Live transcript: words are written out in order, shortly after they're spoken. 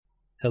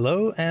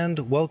Hello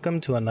and welcome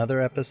to another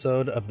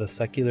episode of the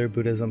Secular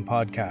Buddhism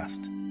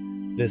Podcast.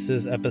 This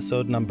is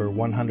episode number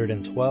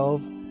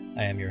 112.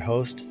 I am your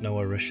host,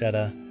 Noah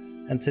Rochetta,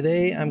 and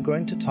today I'm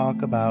going to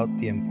talk about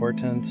the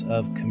importance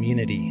of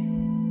community.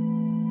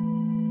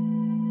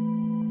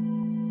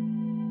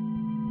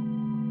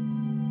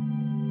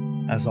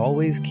 As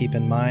always, keep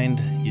in mind,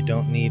 you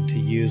don't need to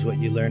use what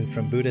you learned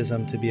from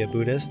Buddhism to be a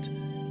Buddhist.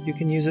 You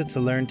can use it to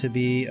learn to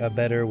be a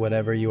better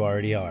whatever you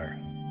already are.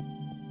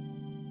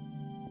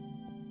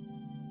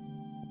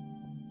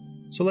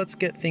 So let's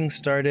get things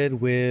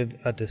started with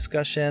a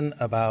discussion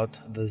about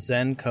the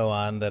Zen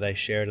koan that I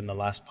shared in the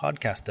last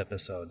podcast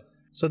episode.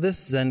 So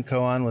this Zen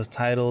koan was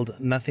titled,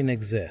 Nothing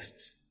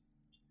Exists.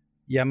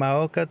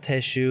 Yamaoka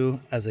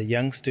Teshu, as a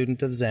young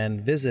student of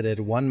Zen, visited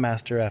one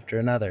master after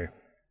another.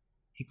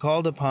 He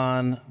called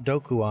upon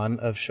Dokuan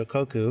of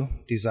Shokoku,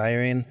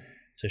 desiring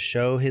to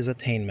show his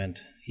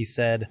attainment. He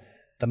said,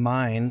 "The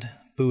mind,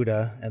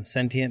 Buddha, and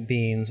sentient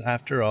beings,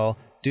 after all,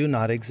 do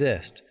not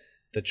exist.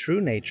 The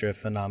true nature of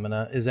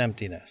phenomena is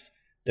emptiness.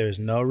 There is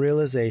no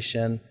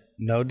realization,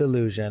 no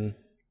delusion,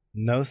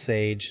 no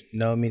sage,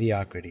 no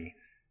mediocrity.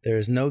 There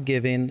is no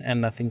giving and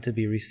nothing to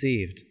be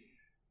received."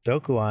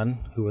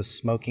 Dokuan, who was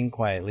smoking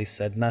quietly,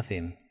 said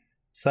nothing.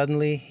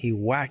 Suddenly, he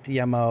whacked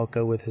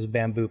Yamaoka with his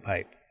bamboo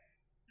pipe.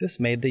 This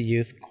made the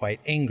youth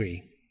quite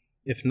angry.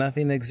 "If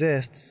nothing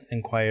exists,"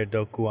 inquired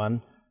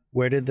Dokuan,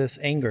 "where did this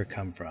anger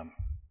come from?"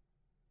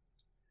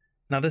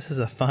 Now this is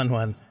a fun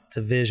one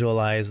to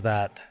visualize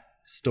that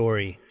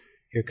story.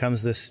 Here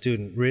comes this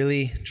student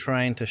really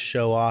trying to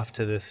show off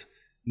to this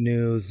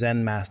new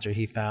Zen master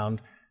he found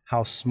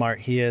how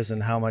smart he is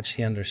and how much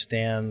he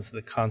understands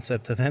the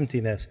concept of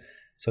emptiness.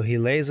 So he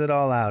lays it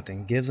all out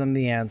and gives him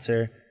the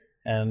answer,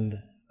 and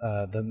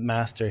the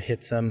master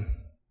hits him,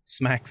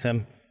 smacks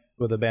him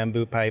with a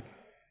bamboo pipe,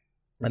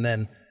 and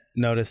then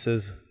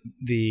notices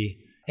the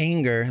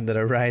anger that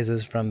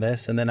arises from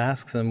this, and then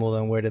asks him, well,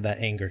 then where did that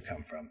anger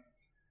come from?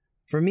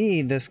 For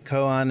me, this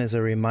koan is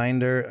a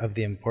reminder of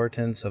the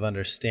importance of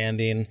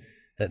understanding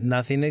that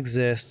nothing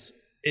exists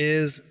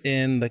is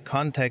in the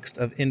context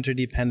of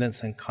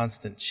interdependence and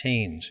constant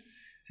change.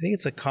 I think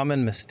it's a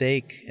common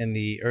mistake in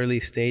the early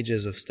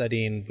stages of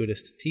studying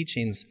Buddhist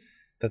teachings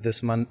that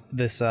this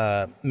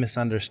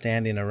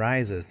misunderstanding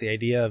arises. The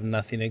idea of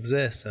nothing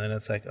exists, and then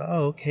it's like,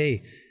 oh,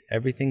 okay,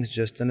 everything's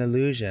just an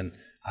illusion.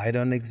 I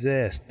don't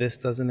exist. This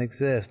doesn't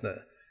exist.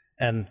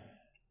 And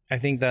I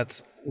think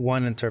that's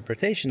one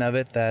interpretation of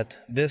it that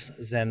this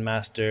Zen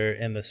master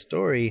in the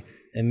story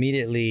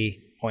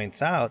immediately points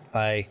out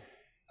by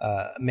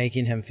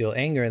making him feel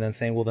anger and then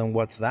saying, well, then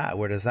what's that?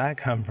 Where does that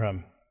come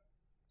from?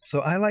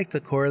 So I like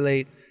to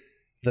correlate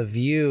the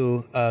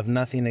view of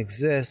nothing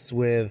exists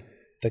with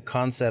the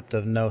concept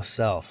of no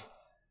self.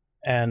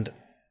 And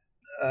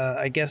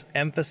I guess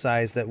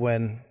emphasize that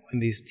when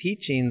these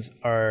teachings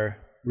are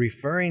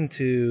referring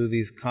to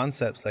these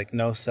concepts like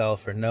no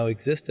self or no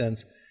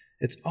existence,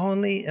 it's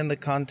only in the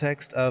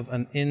context of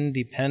an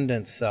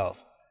independent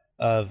self,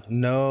 of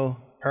no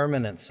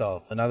permanent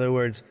self. In other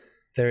words,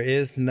 there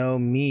is no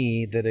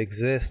me that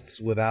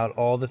exists without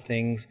all the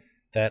things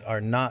that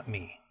are not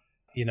me.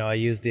 You know, I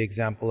use the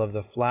example of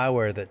the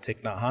flower that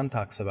Thich Nhat Hanh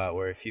talks about,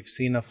 where if you've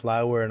seen a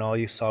flower and all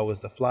you saw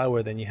was the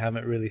flower, then you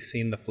haven't really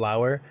seen the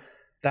flower.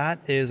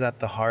 That is at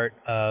the heart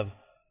of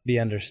the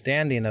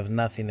understanding of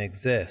nothing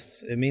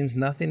exists. It means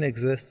nothing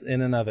exists in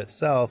and of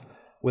itself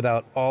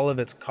without all of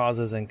its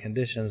causes and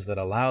conditions that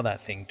allow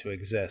that thing to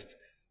exist.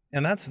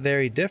 And that's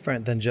very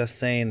different than just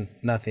saying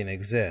nothing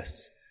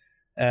exists.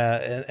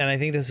 And I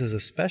think this is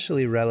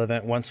especially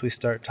relevant once we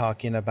start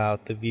talking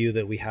about the view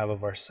that we have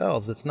of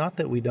ourselves. It's not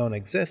that we don't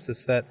exist,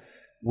 it's that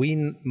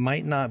we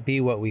might not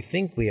be what we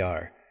think we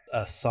are,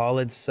 a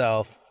solid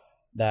self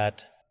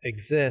that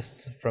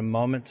exists from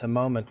moment to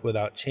moment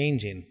without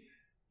changing.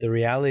 The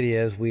reality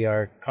is we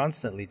are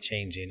constantly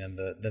changing, and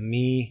the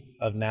me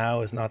of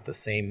now is not the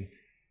same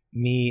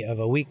me of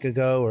a week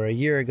ago or a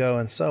year ago,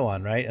 and so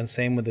on, right? And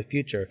same with the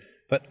future.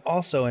 But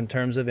also in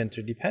terms of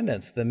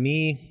interdependence, the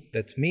me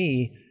that's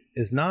me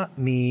is not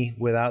me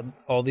without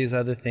all these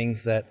other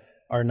things that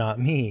are not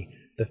me.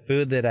 The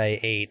food that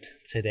I ate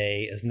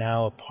today is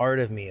now a part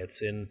of me.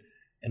 It's in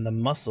the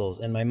muscles,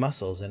 in my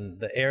muscles, and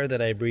the air that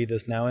I breathe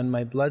is now in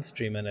my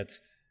bloodstream, and it's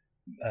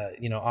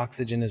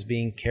oxygen is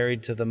being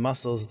carried to the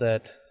muscles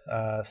that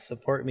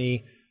support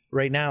me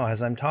right now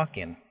as I'm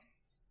talking.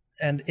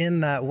 And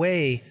in that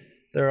way,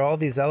 there are all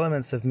these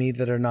elements of me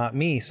that are not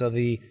me. So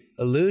the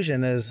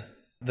illusion is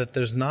that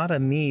there's not a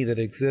me that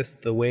exists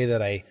the way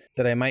that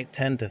I might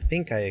tend to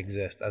think I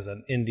exist as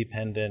an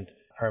independent,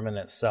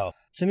 permanent self.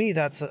 To me,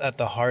 that's at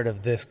the heart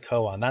of this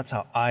koan. That's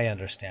how I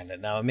understand it.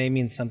 Now, it may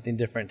mean something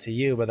different to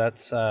you, but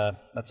that's a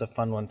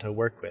fun one to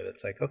work with.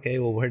 It's like, okay,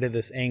 well, where did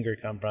this anger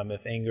come from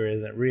if anger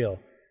isn't real?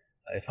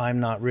 If I'm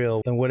not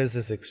real, then what is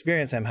this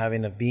experience I'm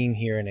having of being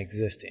here and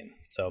existing?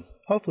 So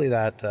hopefully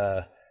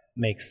that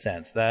makes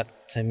sense.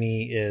 That, to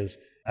me, is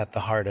at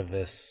the heart of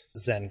this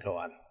Zen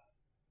koan.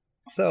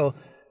 So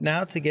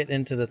now to get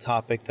into the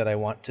topic that I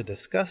want to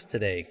discuss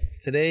today.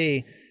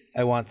 Today,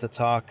 I want to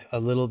talk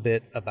a little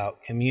bit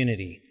about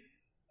community.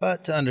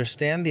 But to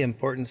understand the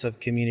importance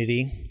of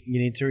community, you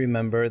need to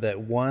remember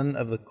that one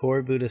of the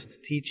core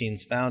Buddhist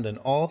teachings found in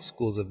all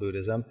schools of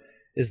Buddhism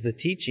is the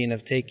teaching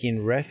of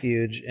taking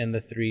refuge in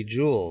the three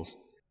jewels.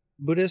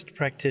 Buddhist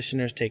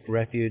practitioners take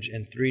refuge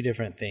in three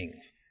different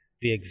things: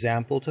 the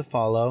example to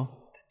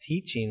follow, the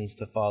teachings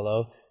to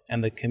follow,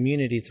 and the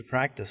community to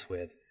practice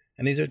with.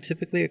 And these are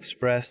typically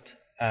expressed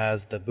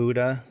as the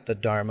Buddha, the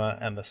Dharma,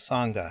 and the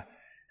Sangha.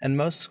 And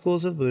most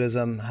schools of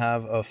Buddhism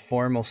have a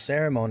formal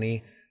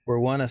ceremony where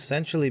one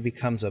essentially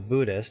becomes a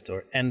Buddhist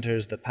or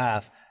enters the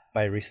path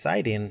by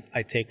reciting,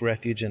 I take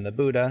refuge in the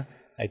Buddha,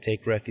 I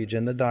take refuge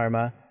in the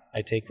Dharma,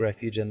 I take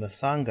refuge in the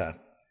Sangha.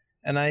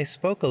 And I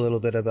spoke a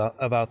little bit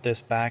about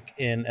this back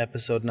in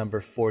episode number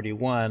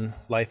 41,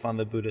 Life on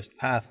the Buddhist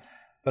Path,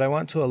 but I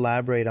want to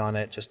elaborate on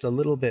it just a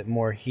little bit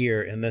more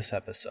here in this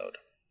episode.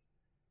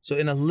 So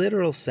in a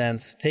literal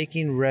sense,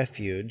 taking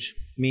refuge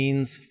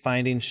means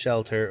finding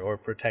shelter or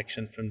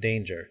protection from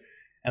danger.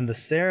 And the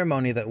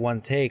ceremony that one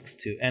takes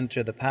to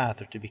enter the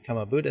path or to become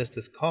a Buddhist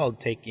is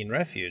called taking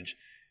refuge.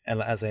 And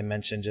as I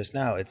mentioned just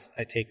now,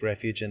 I take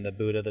refuge in the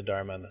Buddha, the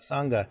Dharma, and the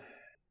Sangha.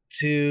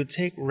 To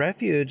take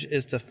refuge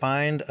is to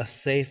find a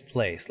safe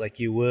place, like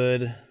you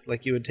would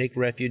take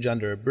refuge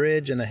under a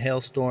bridge in a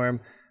hailstorm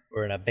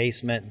or in a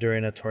basement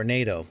during a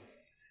tornado.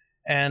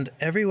 And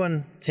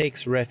everyone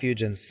takes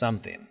refuge in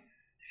something.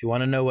 If you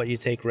want to know what you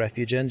take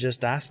refuge in,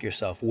 just ask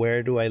yourself,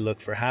 where do I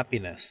look for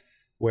happiness?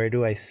 Where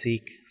do I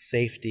seek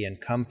safety and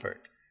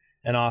comfort?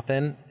 And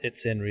often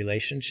it's in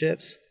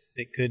relationships.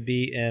 It could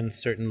be in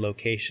certain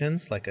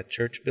locations, like a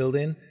church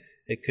building.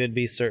 It could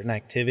be certain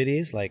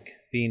activities, like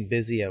being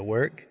busy at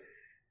work.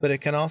 But it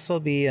can also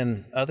be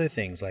in other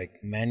things, like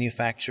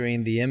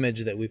manufacturing the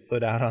image that we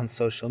put out on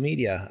social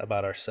media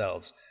about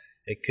ourselves.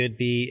 It could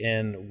be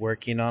in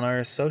working on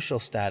our social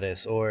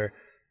status or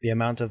the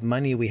amount of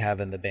money we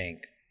have in the bank.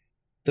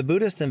 The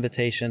Buddhist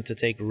invitation to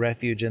take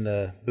refuge in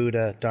the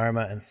Buddha,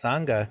 Dharma, and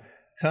Sangha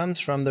comes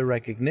from the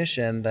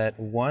recognition that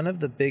one of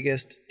the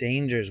biggest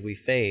dangers we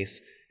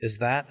face is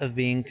that of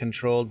being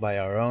controlled by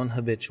our own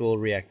habitual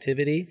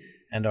reactivity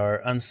and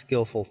our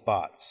unskillful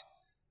thoughts.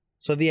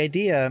 So the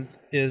idea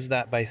is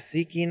that by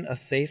seeking a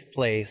safe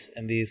place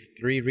in these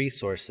three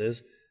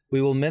resources,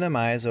 we will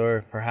minimize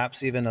or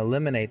perhaps even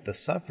eliminate the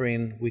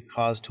suffering we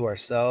cause to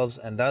ourselves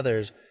and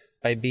others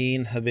by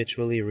being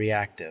habitually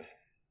reactive.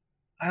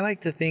 I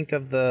like to think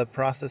of the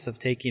process of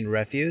taking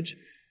refuge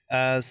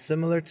as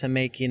similar to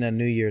making a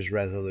New Year's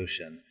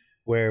resolution,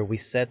 where we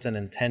set an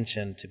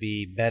intention to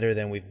be better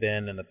than we've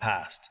been in the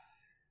past.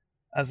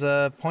 As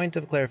a point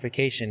of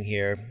clarification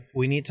here,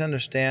 we need to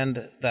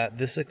understand that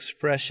this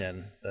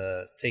expression,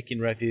 the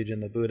taking refuge in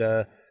the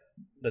Buddha,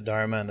 the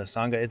Dharma, and the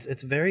Sangha,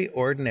 it's very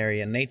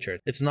ordinary in nature.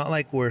 It's not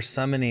like we're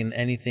summoning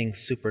anything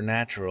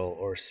supernatural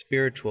or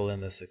spiritual in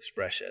this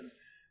expression.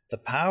 The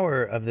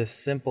power of this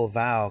simple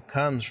vow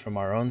comes from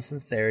our own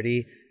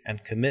sincerity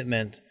and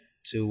commitment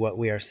to what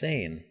we are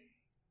saying.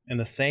 In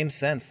the same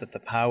sense that the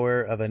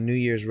power of a New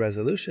Year's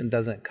resolution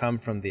doesn't come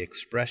from the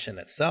expression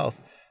itself,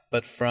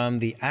 but from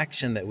the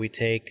action that we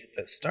take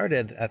that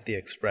started at the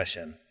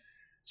expression.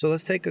 So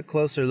let's take a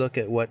closer look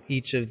at what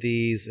each of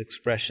these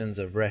expressions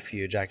of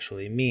refuge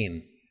actually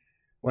mean.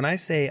 When I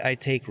say I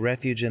take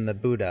refuge in the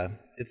Buddha,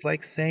 it's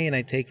like saying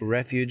I take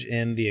refuge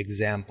in the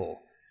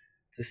example.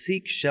 To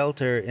seek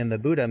shelter in the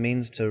Buddha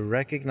means to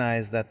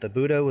recognize that the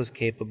Buddha was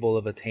capable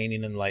of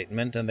attaining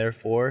enlightenment, and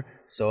therefore,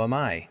 so am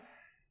I.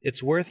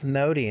 It's worth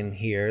noting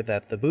here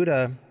that the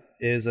Buddha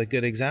is a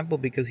good example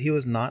because he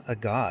was not a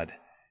god.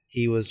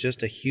 He was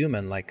just a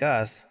human like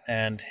us,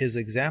 and his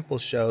example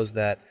shows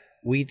that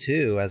we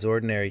too, as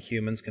ordinary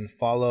humans, can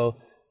follow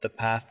the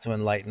path to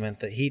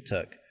enlightenment that he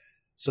took.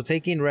 So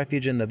taking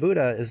refuge in the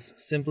Buddha is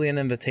simply an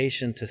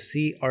invitation to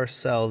see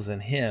ourselves in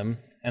him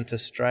and to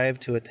strive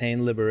to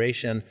attain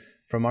liberation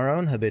from our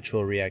own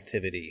habitual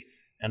reactivity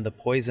and the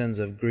poisons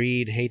of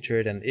greed,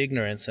 hatred, and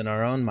ignorance in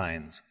our own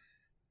minds.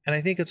 And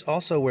I think it's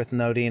also worth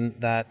noting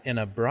that in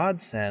a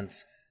broad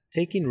sense,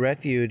 taking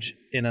refuge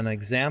in an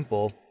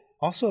example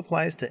also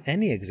applies to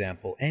any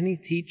example. Any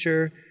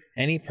teacher,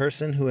 any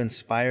person who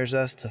inspires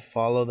us to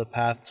follow the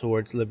path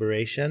towards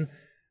liberation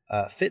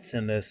fits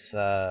in this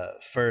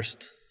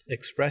first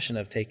expression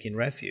of taking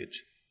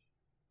refuge.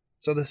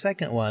 So the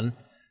second one,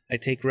 I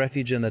take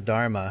refuge in the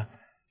Dharma.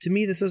 To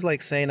me, this is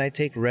like saying I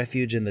take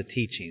refuge in the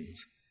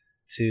teachings.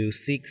 To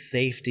seek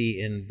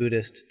safety in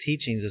Buddhist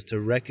teachings is to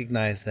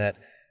recognize that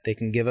they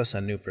can give us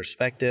a new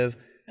perspective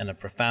and a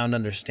profound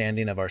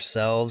understanding of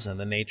ourselves and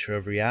the nature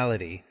of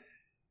reality.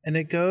 And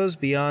it goes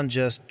beyond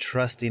just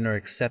trusting or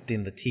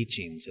accepting the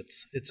teachings.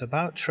 It's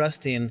about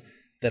trusting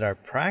that our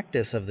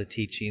practice of the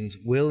teachings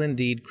will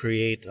indeed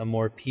create a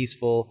more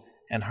peaceful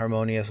and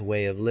harmonious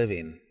way of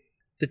living.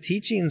 The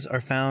teachings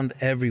are found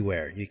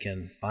everywhere. You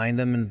can find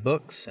them in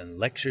books and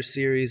lecture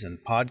series and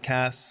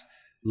podcasts,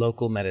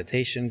 local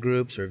meditation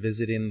groups, or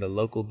visiting the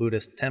local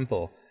Buddhist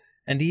temple.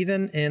 And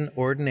even in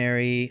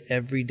ordinary,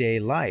 everyday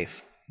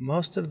life,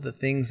 most of the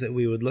things that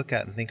we would look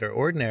at and think are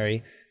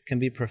ordinary can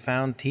be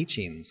profound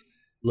teachings.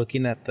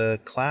 looking at the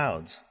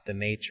clouds, the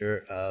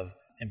nature of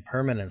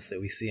impermanence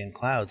that we see in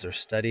clouds, or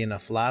studying a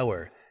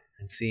flower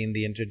and seeing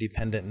the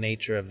interdependent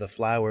nature of the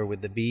flower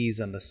with the bees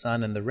and the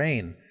sun and the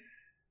rain.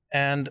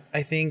 And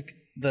I think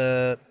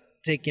the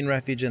taking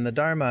refuge in the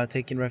Dharma,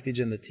 taking refuge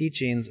in the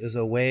teachings, is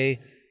a way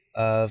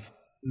of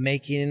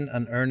making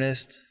an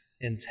earnest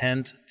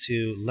intent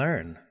to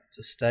learn,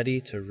 to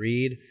study, to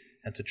read,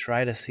 and to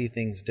try to see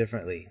things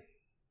differently.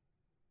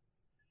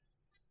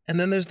 And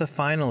then there's the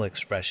final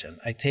expression,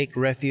 I take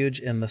refuge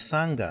in the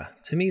Sangha.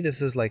 To me,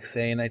 this is like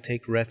saying I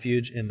take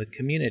refuge in the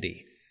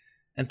community.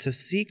 And to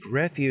seek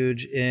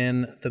refuge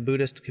in the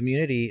Buddhist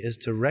community is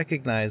to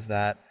recognize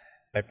that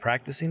by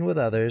practicing with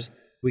others,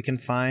 we can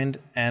find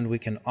and we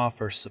can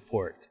offer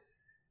support.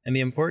 And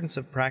the importance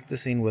of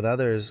practicing with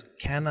others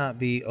cannot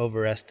be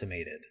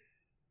overestimated.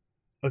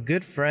 A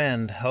good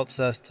friend helps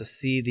us to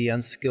see the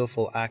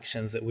unskillful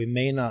actions that we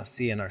may not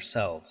see in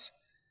ourselves.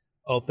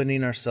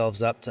 Opening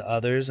ourselves up to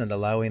others and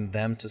allowing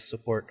them to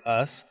support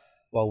us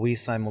while we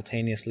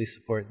simultaneously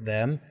support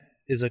them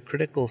is a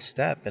critical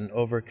step in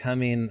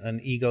overcoming an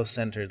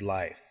ego-centered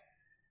life.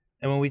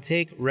 And when we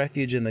take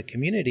refuge in the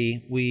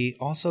community, we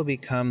also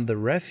become the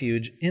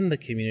refuge in the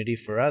community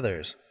for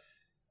others.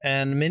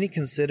 And many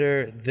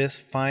consider this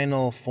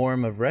final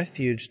form of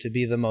refuge to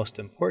be the most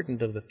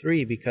important of the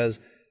three, because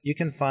you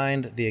can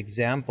find the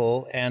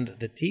example and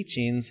the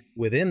teachings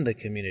within the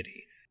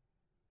community.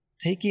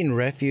 Taking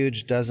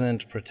refuge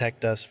doesn't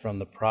protect us from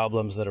the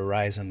problems that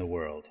arise in the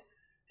world.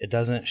 It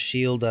doesn't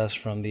shield us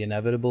from the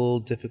inevitable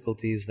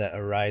difficulties that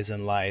arise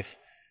in life,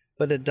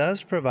 but it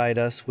does provide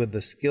us with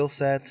the skill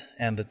set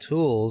and the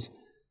tools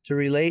to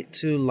relate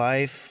to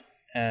life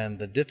and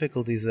the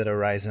difficulties that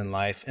arise in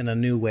life in a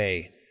new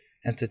way,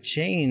 and to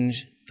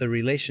change the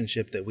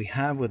relationship that we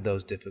have with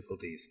those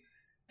difficulties.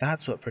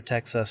 That's what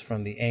protects us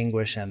from the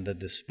anguish and the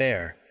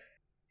despair.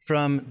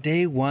 From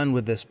day one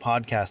with this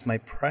podcast, my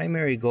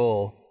primary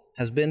goal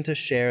has been to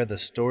share the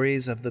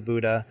stories of the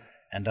Buddha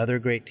and other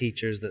great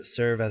teachers that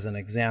serve as an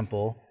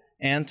example,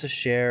 and to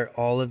share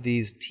all of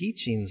these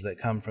teachings that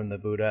come from the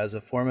Buddha as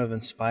a form of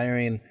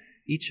inspiring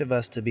each of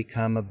us to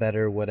become a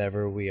better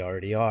whatever we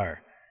already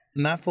are.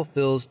 And that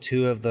fulfills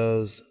two of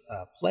those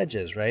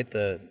pledges, right?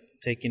 The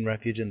taking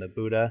refuge in the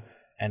Buddha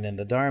and in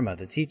the Dharma,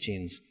 the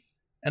teachings.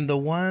 And the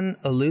one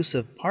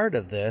elusive part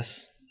of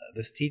this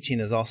teaching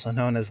is also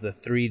known as the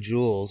three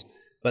jewels,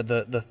 but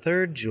the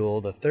third jewel,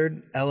 the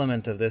third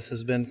element of this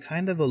has been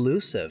kind of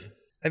elusive.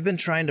 I've been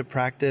trying to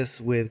practice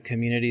with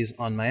communities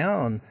on my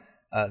own,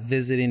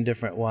 visiting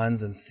different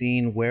ones and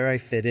seeing where I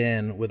fit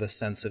in with a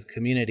sense of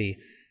community.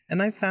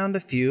 And I've found a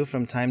few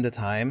from time to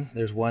time.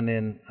 There's one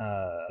in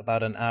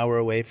about an hour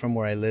away from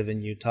where I live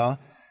in Utah,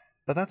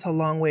 but that's a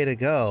long way to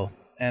go,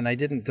 and I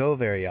didn't go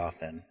very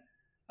often.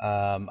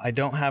 I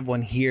don't have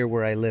one here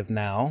where I live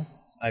now.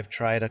 I've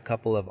tried a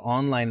couple of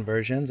online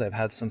versions. I've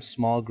had some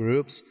small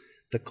groups,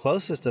 the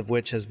closest of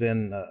which has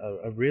been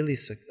a really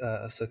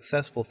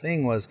successful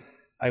thing was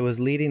I was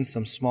leading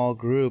some small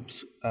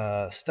groups,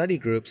 study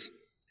groups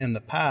in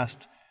the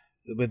past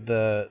with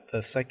the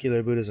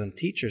Secular Buddhism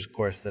Teachers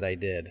course that I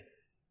did.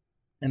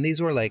 And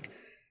these were like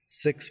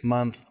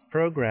 6-month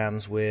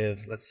programs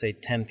with, let's say,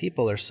 10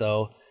 people or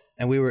so,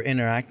 and we were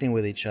interacting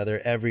with each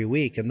other every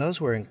week. And those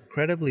were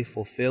incredibly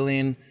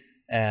fulfilling,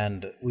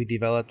 and we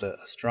developed a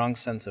strong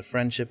sense of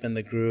friendship in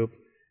the group,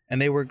 and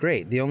they were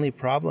great. The only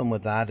problem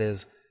with that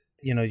is,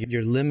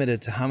 you're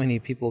limited to how many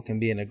people can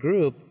be in a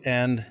group,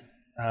 and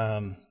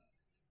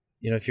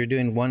if you're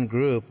doing one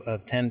group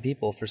of 10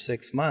 people for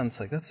 6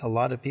 months, like that's a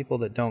lot of people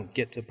that don't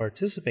get to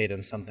participate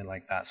in something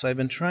like that. So I've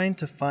been trying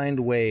to find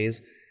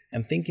ways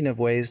and thinking of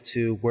ways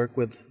to work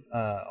with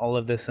all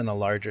of this in a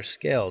larger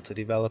scale to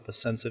develop a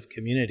sense of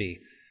community.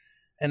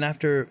 And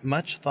after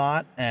much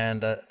thought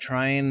and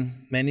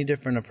trying many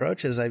different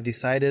approaches, I've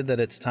decided that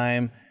it's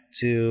time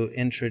to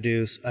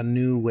introduce a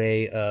new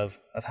way of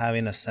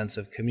having a sense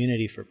of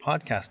community for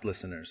podcast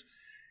listeners.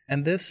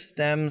 And this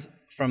stems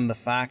from the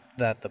fact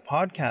that the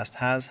podcast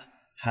has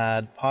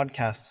had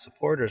podcast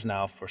supporters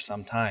now for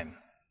some time.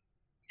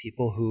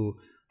 People who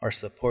are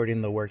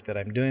supporting the work that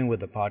I'm doing with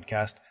the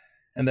podcast,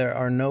 and there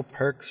are no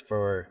perks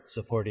for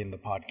supporting the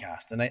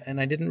podcast. And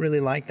I didn't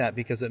really like that,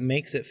 because it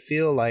makes it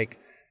feel like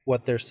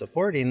what they're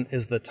supporting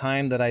is the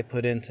time that I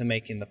put into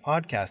making the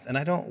podcast. And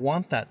I don't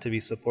want that to be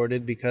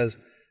supported, because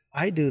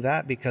I do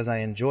that because I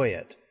enjoy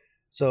it.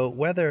 So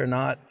whether or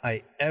not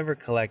I ever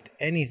collect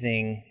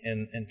anything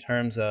in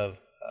terms of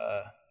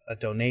a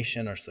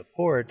donation or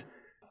support,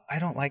 I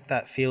don't like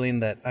that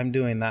feeling that I'm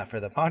doing that for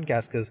the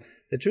podcast, because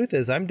the truth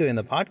is I'm doing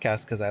the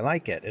podcast because I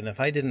like it. And if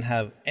I didn't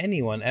have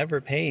anyone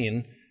ever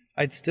paying,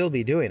 I'd still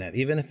be doing it.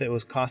 Even if it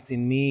was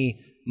costing me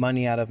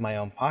money out of my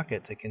own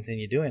pocket to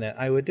continue doing it,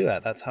 I would do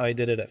it. That's how I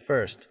did it at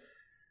first.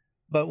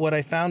 But what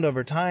I found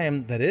over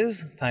time that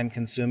is time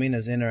consuming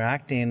is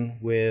interacting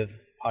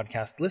with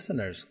podcast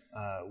listeners,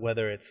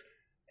 whether it's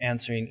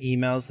answering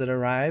emails that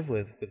arrive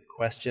with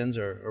questions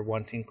or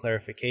wanting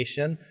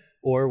clarification,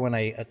 or when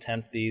I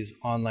attempt these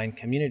online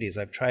communities.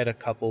 I've tried a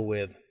couple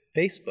with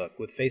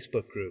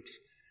Facebook groups.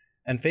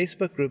 And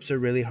Facebook groups are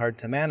really hard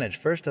to manage.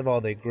 First of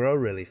all, they grow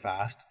really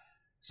fast.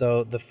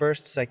 So the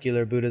first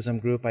secular Buddhism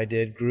group I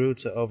did grew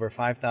to over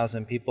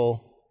 5,000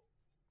 people.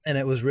 And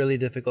it was really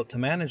difficult to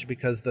manage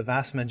because the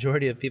vast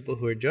majority of people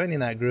who are joining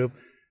that group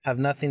have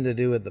nothing to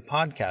do with the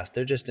podcast.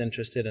 They're just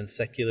interested in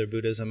secular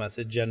Buddhism as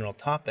a general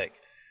topic.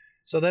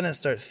 So then it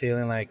starts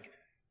feeling like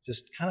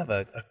just kind of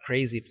a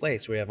crazy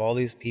place where you have all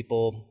these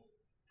people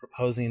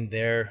proposing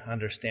their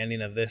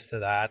understanding of this to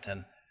that.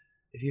 And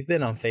if you've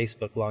been on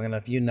Facebook long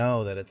enough, you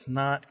know that it's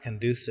not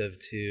conducive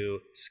to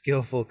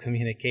skillful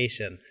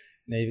communication.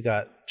 You've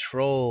got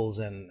trolls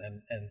and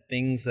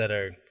things that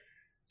are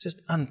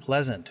just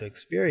unpleasant to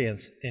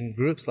experience in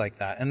groups like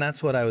that. And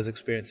that's what I was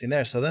experiencing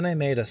there. So then I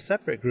made a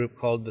separate group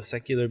called the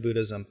Secular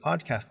Buddhism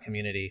Podcast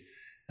Community.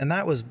 And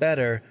that was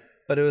better,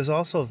 but it was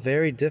also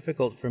very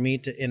difficult for me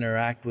to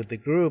interact with the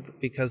group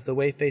because the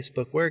way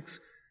Facebook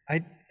works,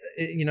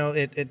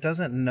 it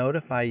doesn't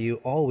notify you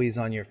always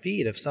on your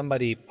feed. If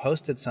somebody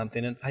posted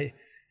something, and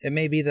it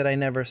may be that I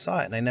never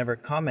saw it and I never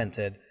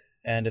commented.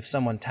 And if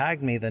someone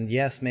tagged me, then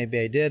yes, maybe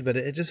I did. But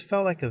it just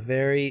felt like a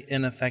very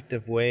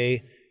ineffective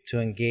way to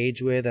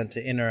engage with and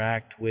to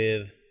interact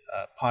with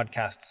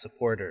podcast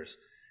supporters.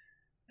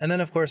 And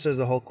then, of course, there's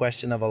the whole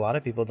question of a lot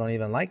of people don't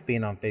even like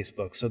being on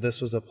Facebook. So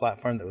this was a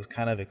platform that was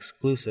kind of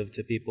exclusive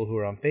to people who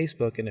were on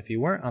Facebook. And if you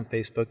weren't on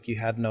Facebook, you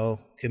had no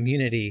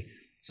community,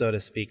 so to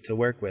speak, to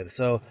work with.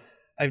 So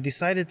I've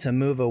decided to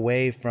move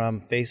away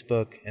from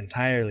Facebook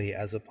entirely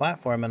as a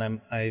platform.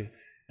 And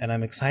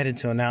I'm excited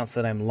to announce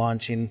that I'm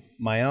launching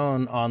my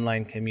own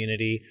online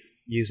community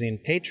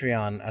using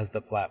Patreon as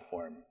the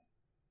platform.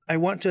 I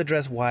want to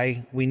address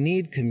why we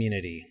need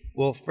community.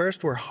 Well,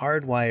 first, we're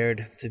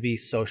hardwired to be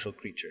social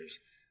creatures.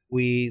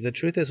 The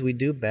truth is we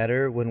do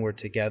better when we're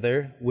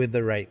together with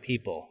the right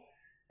people.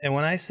 And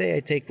when I say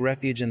I take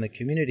refuge in the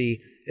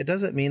community, it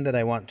doesn't mean that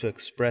I want to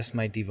express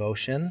my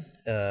devotion.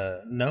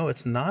 No,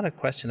 it's not a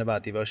question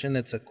about devotion.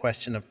 It's a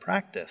question of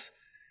practice.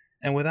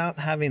 And without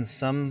having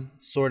some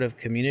sort of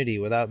community,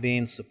 without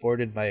being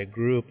supported by a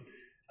group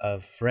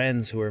of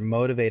friends who are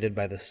motivated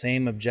by the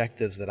same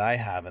objectives that I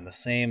have and the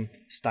same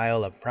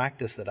style of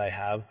practice that I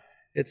have,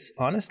 it's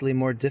honestly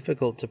more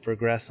difficult to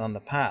progress on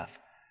the path.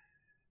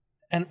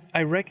 And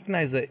I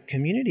recognize that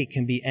community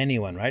can be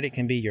anyone, right? It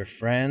can be your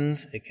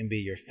friends, it can be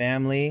your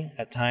family.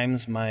 At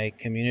times, my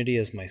community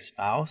is my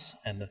spouse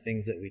and the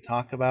things that we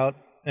talk about.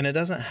 And it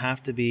doesn't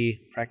have to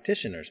be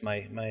practitioners.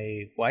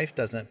 My wife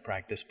doesn't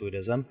practice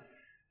Buddhism.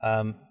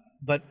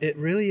 But it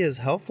really is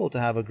helpful to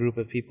have a group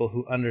of people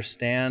who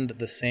understand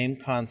the same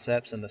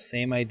concepts and the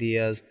same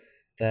ideas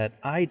that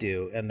I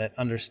do and that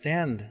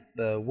understand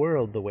the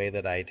world the way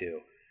that I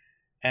do.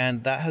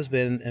 And that has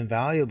been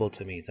invaluable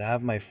to me, to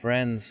have my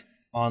friends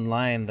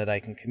online that I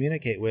can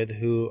communicate with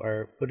who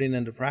are putting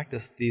into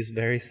practice these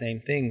very same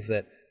things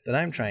that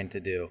I'm trying to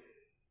do.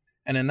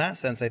 And in that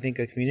sense, I think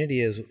a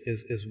community is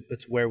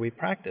it's where we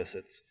practice.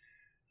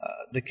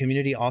 The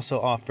community also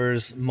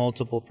offers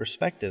multiple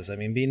perspectives. I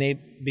mean,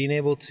 being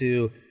able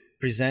to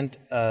present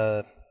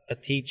a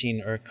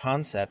teaching or a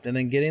concept and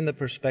then getting the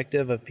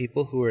perspective of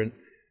people who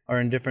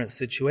are in different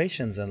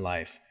situations in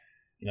life.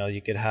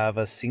 You could have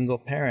a single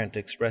parent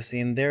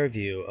expressing their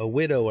view, a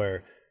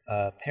widower,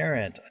 a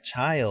parent, a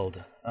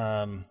child.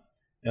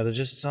 There's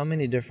just so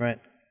many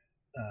different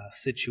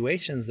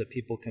situations that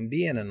people can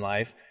be in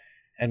life.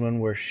 And when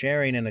we're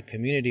sharing in a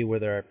community where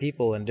there are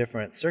people in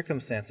different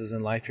circumstances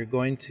in life, you're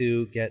going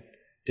to get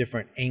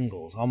different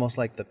angles, almost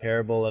like the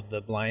parable of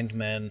the blind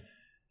men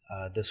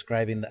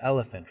describing the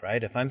elephant,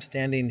 right? If I'm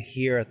standing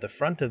here at the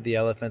front of the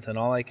elephant and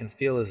all I can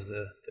feel is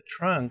the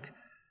trunk,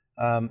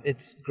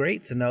 it's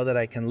great to know that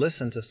I can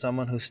listen to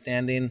someone who's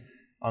standing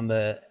on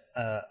the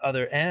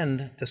other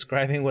end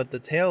describing what the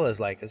tail is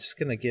like. It's just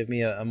going to give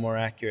me a more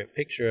accurate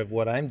picture of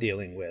what I'm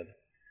dealing with.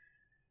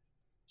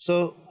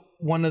 So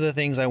one of the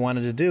things I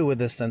wanted to do with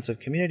this sense of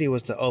community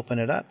was to open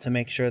it up to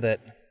make sure that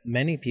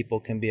many people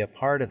can be a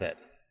part of it.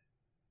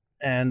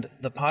 And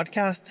the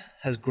podcast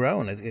has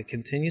grown. It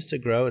continues to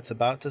grow. It's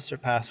about to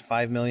surpass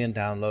 5 million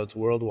downloads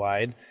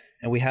worldwide.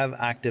 And we have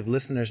active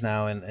listeners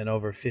now in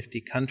over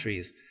 50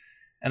 countries.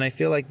 And I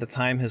feel like the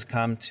time has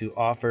come to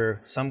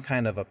offer some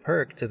kind of a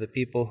perk to the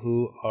people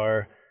who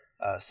are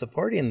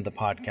supporting the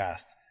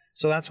podcast.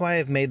 So that's why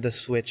I've made the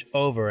switch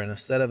over. And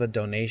instead of a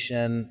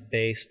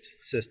donation-based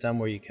system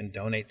where you can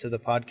donate to the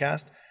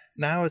podcast,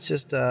 now it's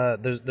just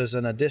there's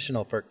an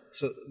additional perk.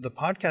 So the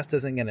podcast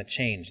isn't going to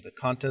change. The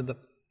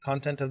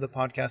content of the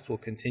podcast will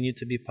continue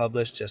to be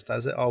published just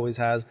as it always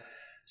has.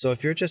 So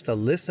if you're just a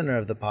listener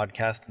of the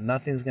podcast,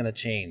 nothing's going to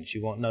change.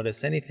 You won't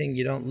notice anything.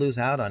 You don't lose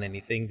out on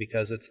anything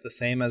because it's the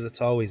same as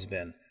it's always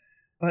been.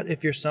 But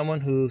if you're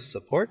someone who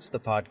supports the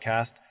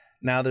podcast,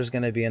 now there's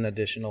going to be an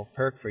additional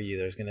perk for you.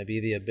 There's going to be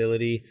the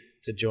ability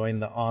to join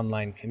the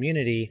online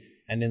community,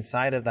 and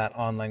inside of that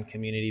online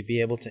community,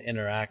 be able to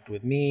interact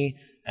with me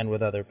and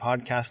with other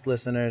podcast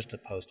listeners, to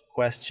post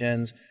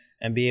questions,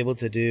 and be able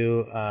to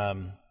do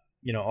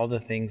all the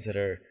things that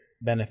are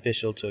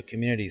beneficial to a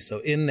community. So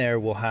in there,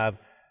 we'll have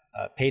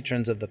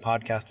patrons of the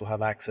podcast will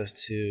have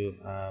access to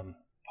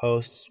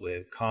posts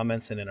with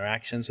comments and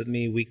interactions with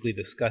me, weekly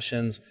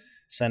discussions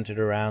centered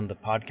around the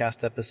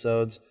podcast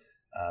episodes,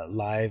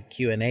 live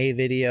Q&A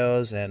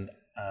videos, and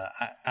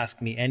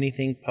Ask Me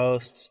Anything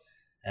posts,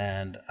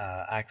 and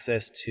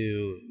access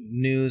to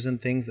news and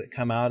things that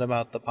come out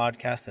about the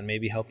podcast, and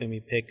maybe helping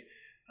me pick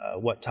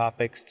what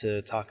topics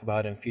to talk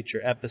about in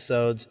future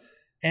episodes.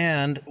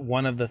 And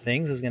one of the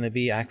things is going to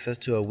be access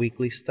to a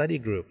weekly study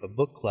group, a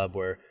book club,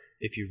 where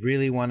if you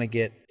really want to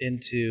get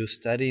into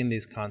studying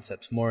these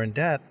concepts more in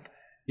depth,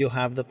 you'll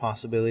have the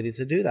possibility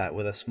to do that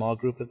with a small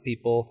group of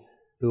people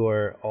who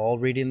are all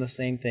reading the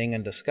same thing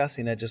and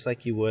discussing it just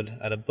like you would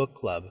at a book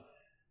club.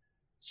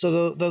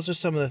 So those are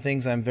some of the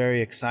things I'm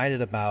very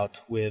excited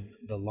about with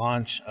the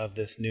launch of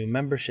this new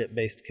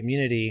membership-based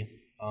community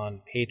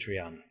on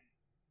Patreon.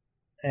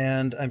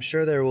 And I'm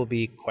sure there will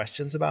be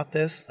questions about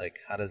this, like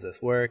how does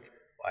this work?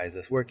 Why is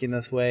this working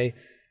this way?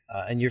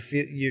 And you're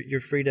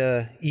free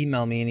to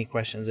email me any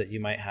questions that you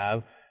might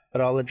have,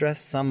 but I'll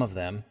address some of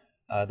them.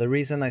 The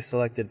reason I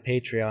selected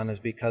Patreon is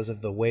because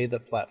of the way the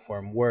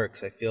platform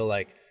works. I feel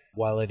like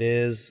while it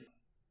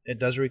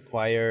does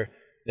require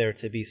there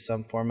to be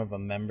some form of a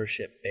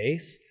membership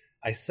base,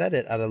 I set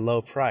it at a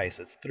low price.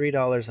 It's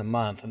 $3 a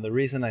month. And the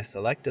reason I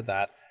selected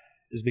that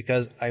is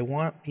because I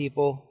want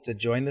people to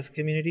join this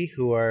community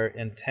who are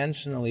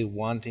intentionally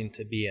wanting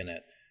to be in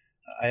it.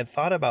 I had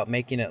thought about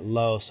making it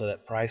low so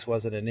that price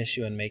wasn't an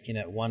issue and making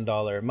it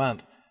 $1 a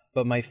month.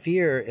 But my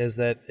fear is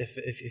that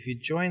if you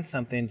join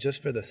something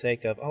just for the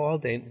sake of, I'll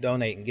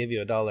donate and give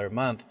you $1 a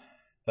month,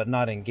 but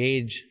not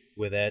engage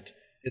with it,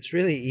 it's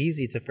really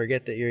easy to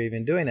forget that you're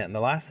even doing it. And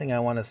the last thing I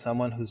want is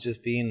someone who's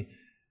just being,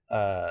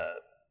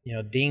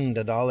 dinged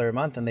 $1 a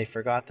month and they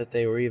forgot that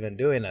they were even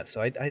doing it.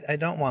 So I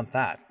don't want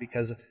that,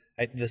 because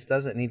this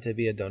doesn't need to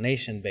be a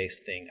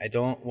donation-based thing. I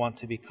don't want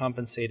to be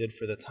compensated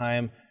for the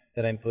time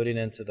that I'm putting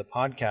into the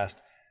podcast,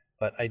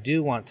 but I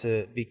do want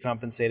to be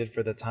compensated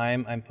for the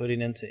time I'm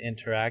putting into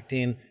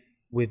interacting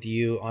with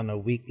you on a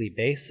weekly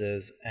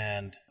basis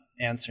and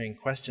answering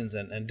questions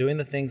and doing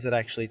the things that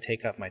actually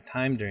take up my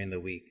time during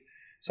the week.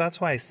 So that's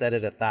why I set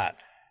it at that.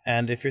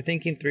 And if you're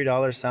thinking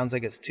 $3 sounds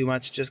like it's too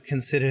much, just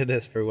consider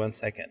this for 1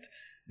 second.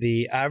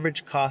 The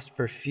average cost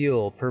per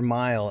fuel per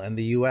mile in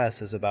the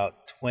US is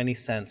about 20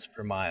 cents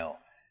per mile,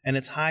 and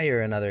it's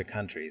higher in other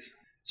countries.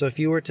 So if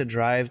you were to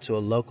drive to a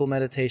local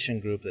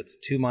meditation group that's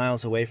 2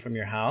 miles away from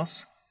your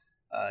house,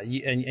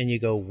 and you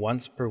go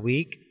once per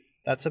week,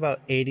 that's about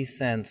 80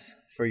 cents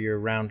for your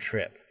round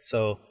trip.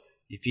 So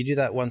if you do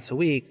that once a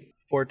week,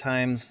 4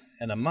 times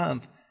in a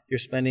month, you're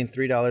spending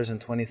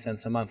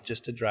 $3.20 a month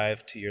just to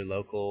drive to your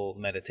local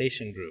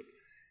meditation group.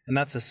 And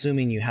that's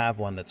assuming you have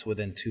one that's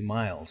within 2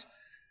 miles.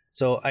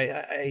 So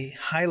I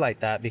highlight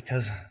that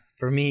because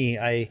for me,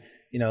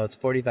 it's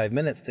 45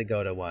 minutes to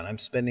go to one. I'm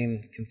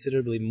spending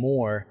considerably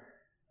more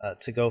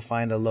to go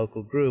find a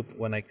local group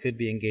when I could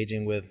be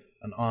engaging with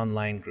an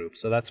online group.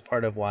 So that's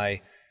part of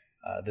why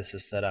this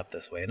is set up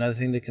this way. Another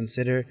thing to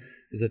consider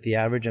is that the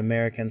average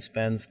American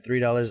spends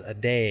 $3 a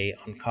day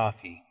on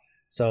coffee.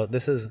 So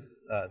this is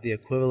the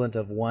equivalent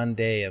of 1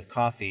 day of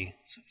coffee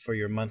for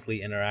your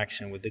monthly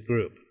interaction with the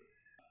group.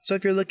 So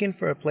if you're looking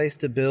for a place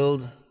to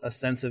build a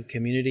sense of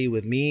community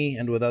with me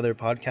and with other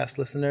podcast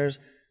listeners,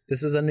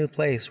 this is a new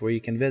place where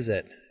you can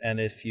visit. And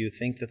if you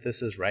think that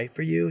this is right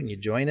for you and you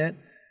join it,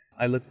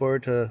 I look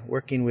forward to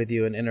working with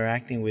you and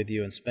interacting with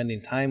you and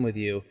spending time with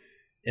you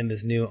in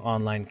this new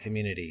online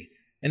community.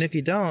 And if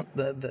you don't,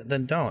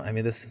 then don't. I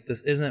mean, this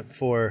isn't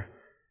for,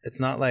 it's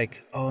not like,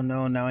 oh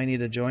no, now I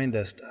need to join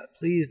this.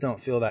 Please don't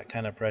feel that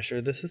kind of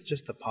pressure. This is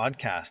just a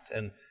podcast,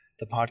 and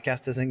the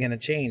podcast isn't going to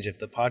change. If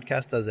the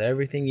podcast does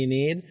everything you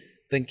need,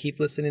 then keep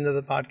listening to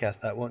the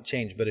podcast. That won't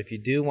change. But if you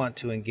do want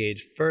to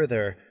engage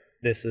further,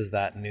 this is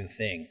that new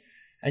thing.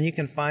 And you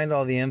can find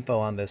all the info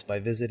on this by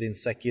visiting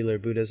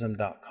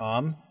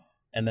secularbuddhism.com.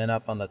 And then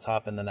up on the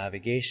top in the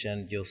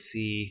navigation, you'll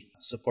see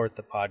support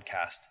the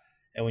podcast.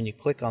 And when you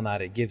click on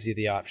that, it gives you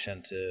the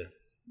option to,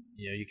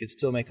 you could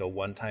still make a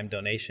one-time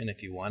donation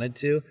if you wanted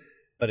to,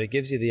 but it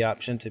gives you the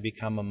option to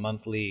become a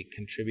monthly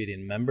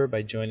contributing member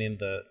by joining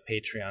the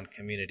Patreon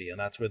community. And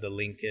that's where the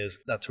link is.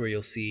 That's where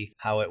you'll see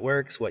how it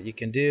works, what you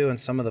can do, and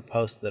some of the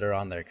posts that are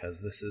on there,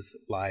 because this is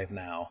live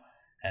now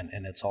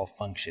and it's all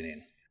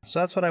functioning. So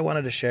that's what I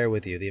wanted to share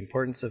with you, the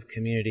importance of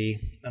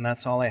community. And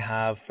that's all I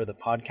have for the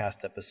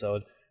podcast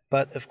episode.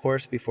 But of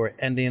course, before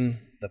ending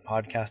the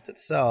podcast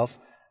itself,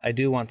 I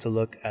do want to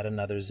look at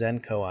another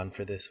Zen koan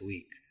for this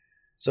week.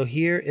 So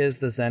here is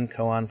the Zen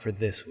koan for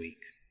this week,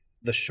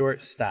 the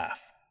short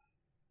staff.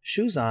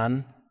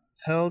 Shuzan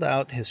held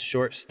out his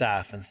short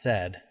staff and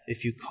said,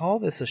 "If you call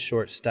this a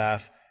short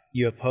staff,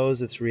 you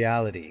oppose its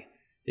reality.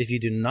 If you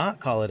do not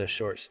call it a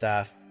short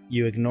staff,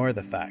 you ignore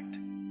the fact.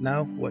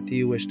 Now, what do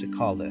you wish to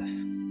call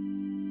this?"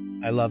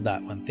 I love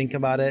that one. Think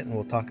about it, and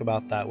we'll talk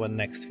about that one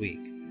next week.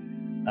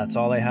 That's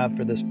all I have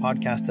for this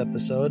podcast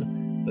episode,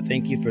 but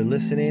thank you for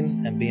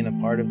listening and being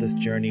a part of this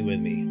journey with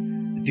me.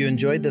 If you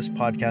enjoyed this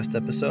podcast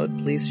episode,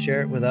 please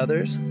share it with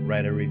others,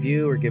 write a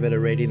review, or give it a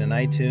rating in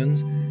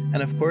iTunes.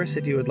 And of course,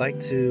 if you would like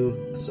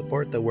to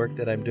support the work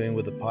that I'm doing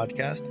with the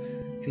podcast,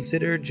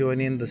 consider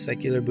joining the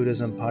Secular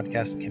Buddhism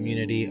podcast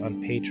community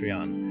on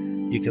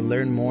Patreon. You can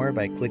learn more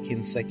by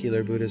clicking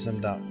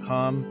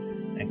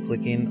secularbuddhism.com and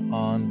clicking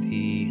on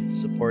the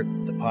support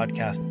the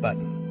podcast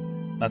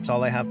button. That's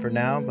all I have for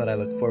now, but I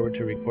look forward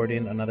to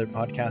recording another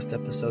podcast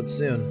episode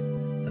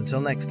soon.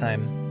 Until next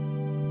time.